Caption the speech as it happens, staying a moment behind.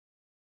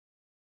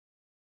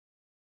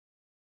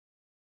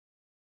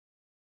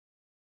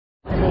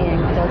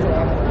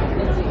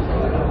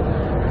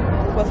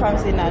What time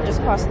is it now? Just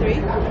past 3?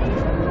 You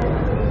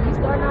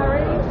starting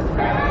already?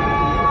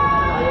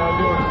 How y'all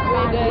doing?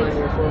 Very good.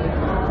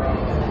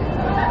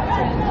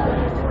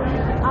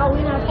 Oh,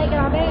 we not taking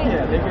our bags?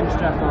 Yeah, they getting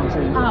strapped on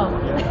too. Oh.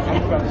 Yeah,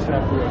 I'm about to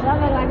strap you up. That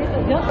look like it's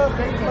a good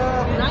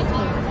Nice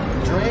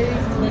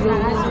Dre's.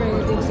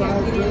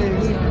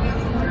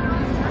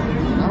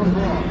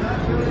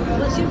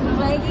 What you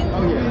flagging?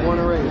 Oh yeah, born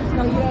and raised.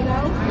 No, you don't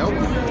know? Nope.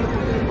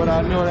 But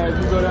I know that if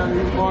you go down to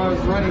these bars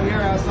running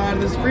here outside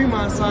this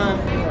Fremont sign,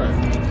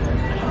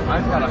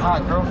 I got a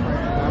hot girlfriend.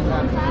 I'm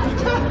not.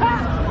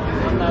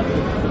 I'm not the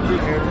big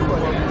hair.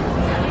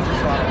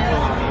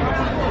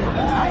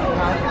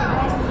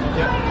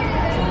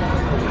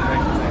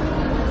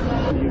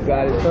 You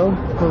got it, so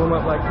pull them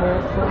up like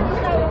that.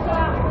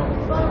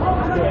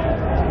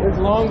 Yeah. It's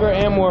longer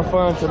and more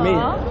fun for me.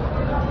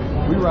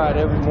 We ride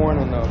every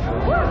morning though. So.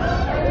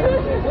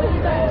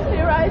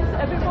 He rides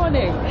every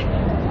morning.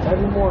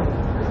 Every morning.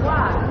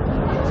 Why?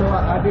 So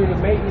I do the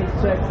maintenance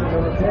checks and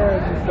the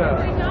repairs and stuff.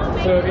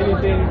 So if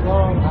anything's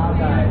wrong, I'll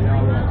die.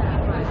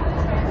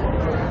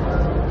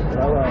 I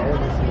ride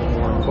every single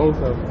morning. Both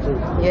of them too.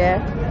 Yeah.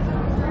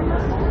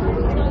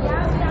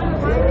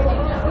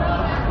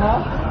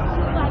 Huh?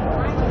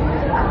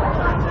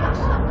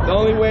 The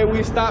only way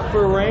we stop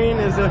for rain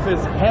is if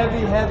it's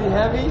heavy, heavy,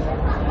 heavy,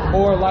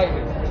 or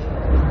lightning.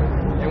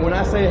 And when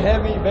I say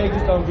heavy,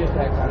 Vegas don't get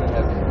that kind of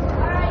heavy.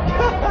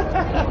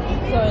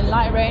 So in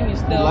light rain, you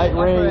still Light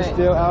rain, operate.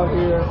 still out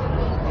here.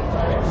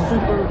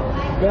 Super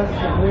best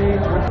of breed.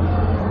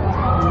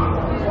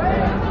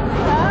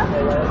 Huh?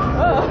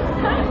 Oh.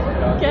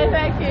 Okay,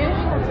 thank you.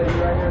 I'll take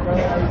you right here,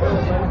 brother. How you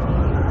doing, buddy?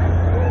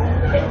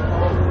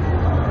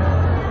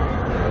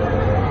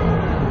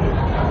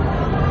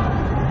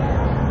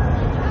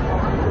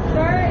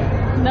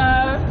 No,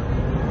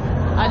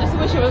 I just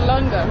wish it was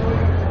longer.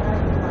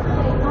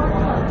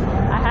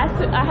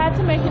 I had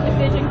to make a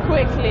decision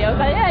quickly. I was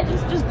like, yeah,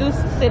 just do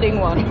sitting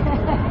one. It's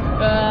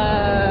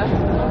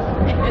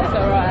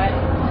alright.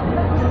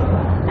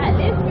 At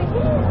least we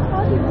can.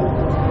 How do you do it?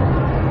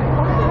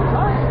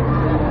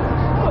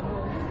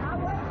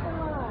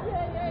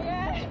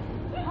 Yeah.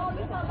 Oh,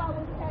 you talking about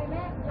when you came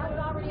back? I was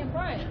already in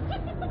front.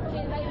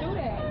 Shit, they do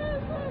that.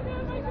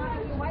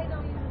 You waiting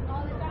on you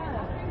all the time.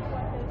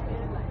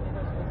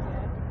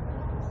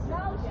 No,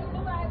 she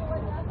knew I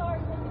was. I saw her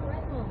in the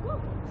restroom.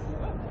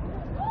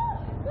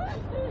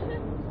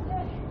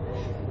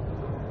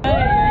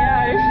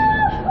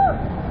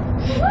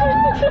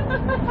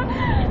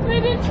 They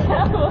didn't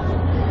tell us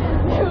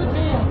it would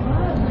be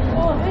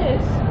all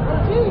this.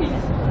 Jeez.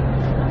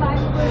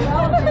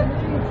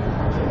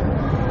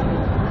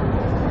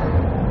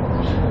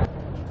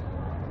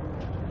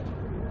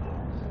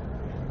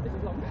 This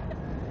is long.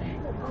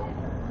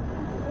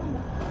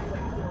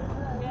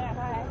 Yeah,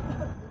 bye.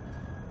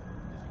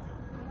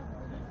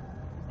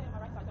 Stay on my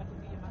right side so I can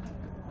see your mouth.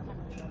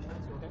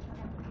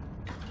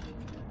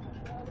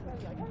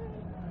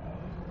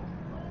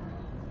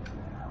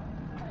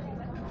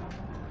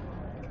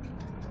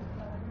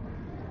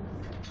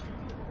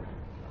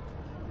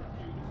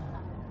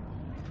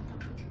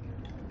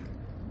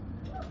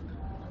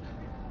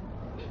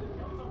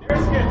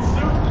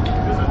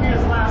 This will be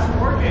his last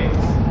 4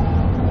 games.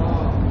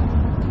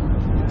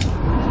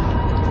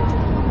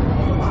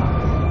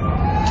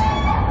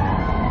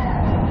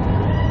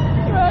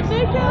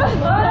 Ridiculous!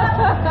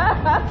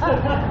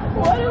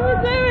 What are we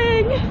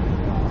doing?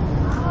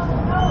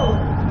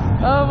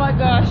 Oh my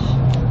gosh.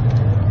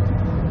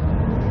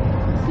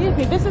 Excuse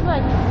me, this is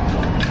like...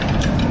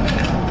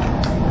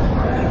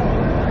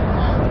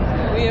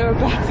 We are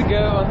about to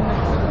go on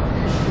this.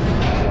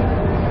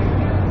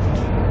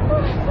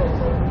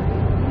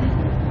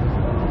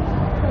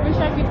 I wish I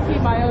could see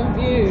my own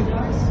view.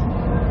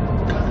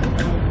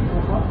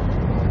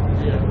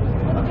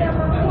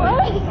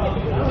 What?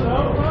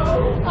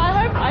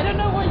 I don't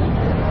know what you...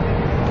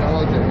 I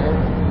like it here.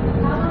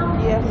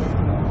 Yes.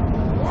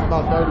 It's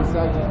about 30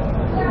 seconds.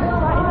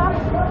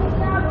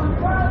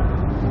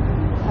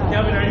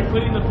 Kelvin, are you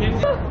putting the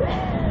pins in?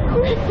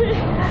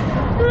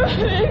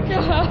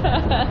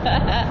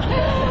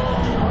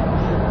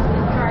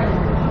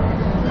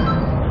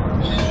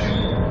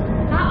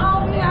 How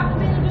old do you have to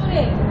be to do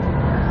this?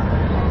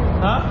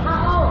 Huh? How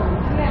old do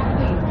you have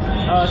to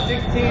be?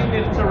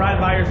 16 to ride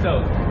by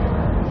yourself.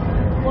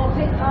 Well, a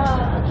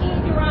kid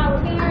can ride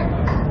with parents.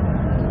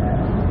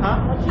 Huh?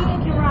 A kid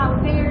can ride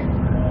with parents.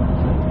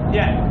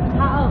 Yeah.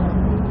 How old?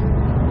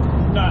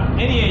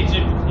 Any age if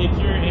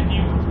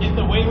you hit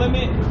the weight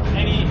limit,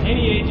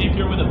 any age if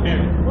you're with a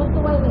parent. What's the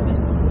weight limit?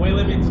 Weight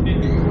limit's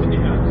 50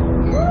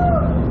 pounds.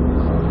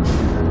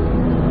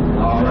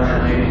 All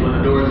right, ladies, when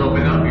the doors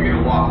open up, you're going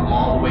to walk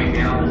all the way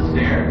down the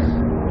stairs.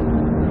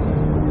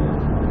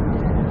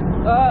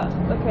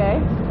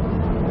 Okay.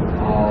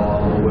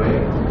 All the way.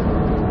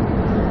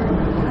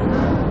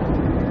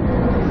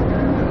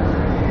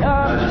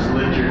 Just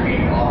lift your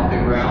feet off the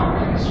ground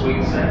like a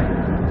swing set.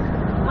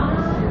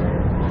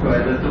 Go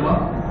ahead, lift them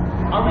up.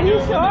 Are we Are you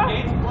doing when sure? the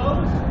gates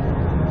close?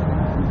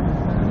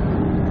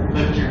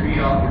 Lift your feet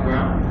off the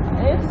ground.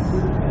 It's.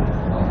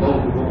 Whoa.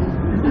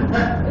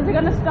 Is it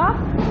gonna stop?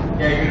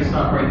 Yeah, you're gonna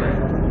stop right there.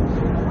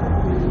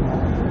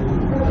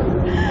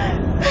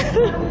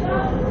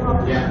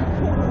 Yeah.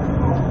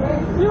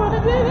 You wanna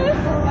do this?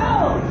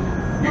 No!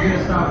 You're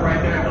gonna stop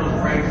right there at those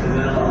brakes and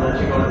then I'll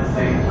let you go at the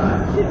same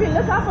time. Should we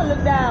look up or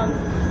look down?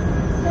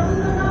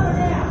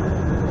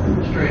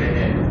 Straight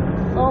ahead.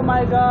 Oh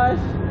my gosh.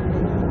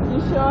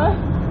 You sure?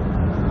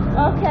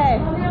 Okay.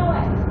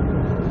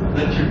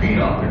 Lift your feet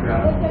off the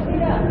ground.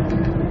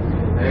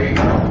 There you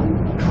go.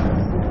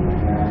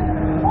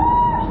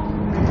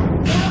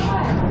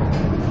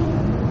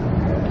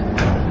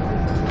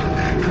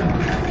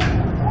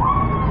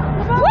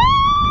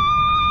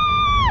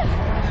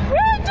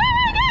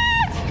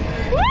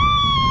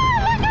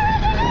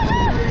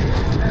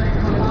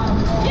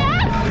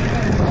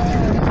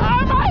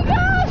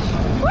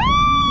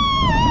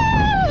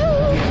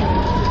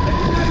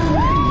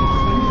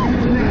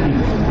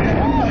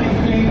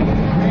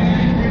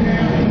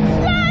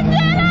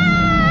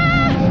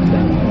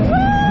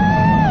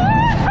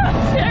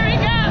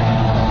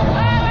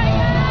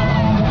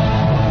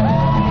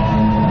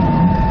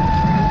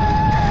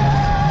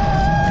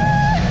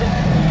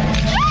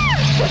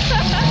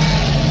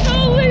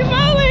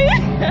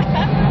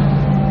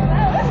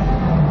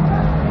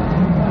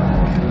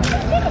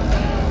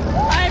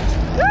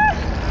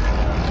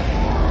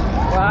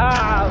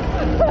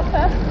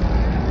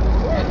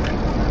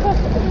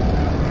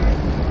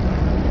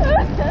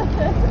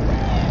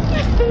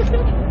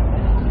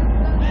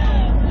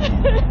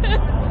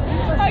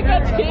 I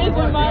got tears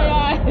in my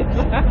eyes.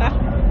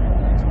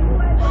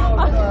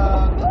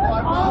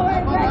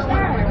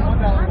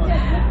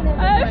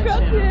 I've got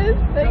tears.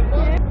 Thank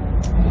you.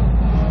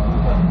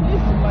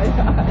 Tears in my eyes.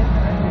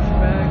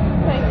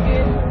 Thank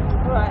you.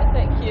 Alright,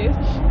 thank you.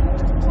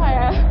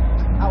 Hiya.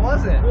 How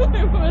was it?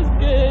 It was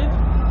good.